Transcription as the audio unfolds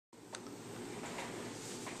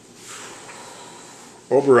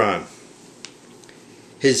Oberon.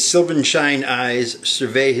 His sylvan-shine eyes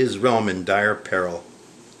survey his realm in dire peril.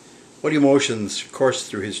 What emotions course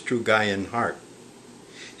through his true Gaian heart?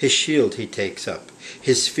 His shield he takes up,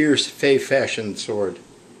 his fierce fey-fashioned sword.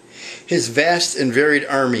 His vast and varied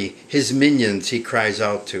army, his minions he cries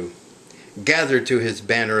out to. Gather to his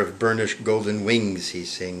banner of burnished golden wings, he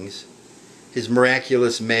sings. His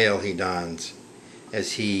miraculous mail he dons,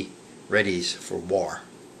 as he readies for war.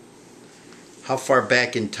 How far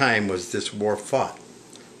back in time was this war fought?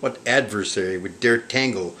 What adversary would dare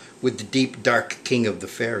tangle with the deep dark king of the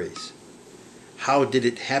fairies? How did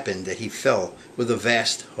it happen that he fell with a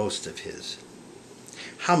vast host of his?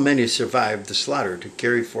 How many survived the slaughter to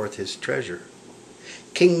carry forth his treasure?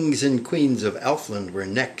 Kings and queens of Elfland were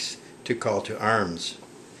next to call to arms.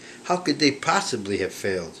 How could they possibly have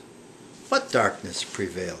failed? What darkness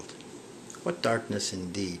prevailed? What darkness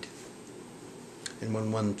indeed? And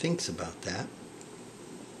when one thinks about that,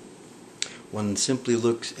 one simply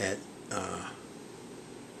looks at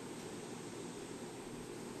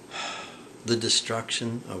the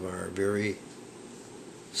destruction of our very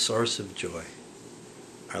source of joy,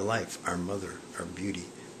 our life, our mother, our beauty.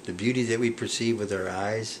 The beauty that we perceive with our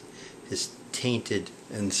eyes is tainted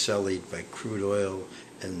and sullied by crude oil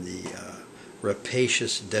and the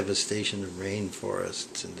rapacious devastation of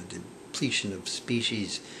rainforests and the depletion of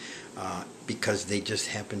species because they just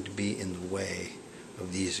happen to be in the way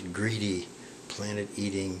of these greedy,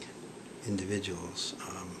 planet-eating individuals.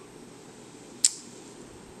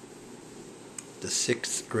 The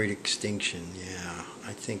sixth great extinction, yeah,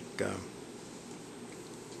 I think,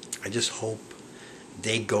 I just hope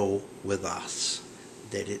they go with us,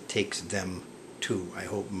 that it takes them too. I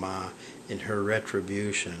hope Ma, in her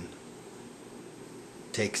retribution,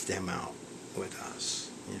 takes them out with us,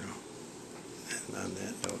 you know. And on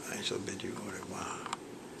that note, I shall bid you au revoir.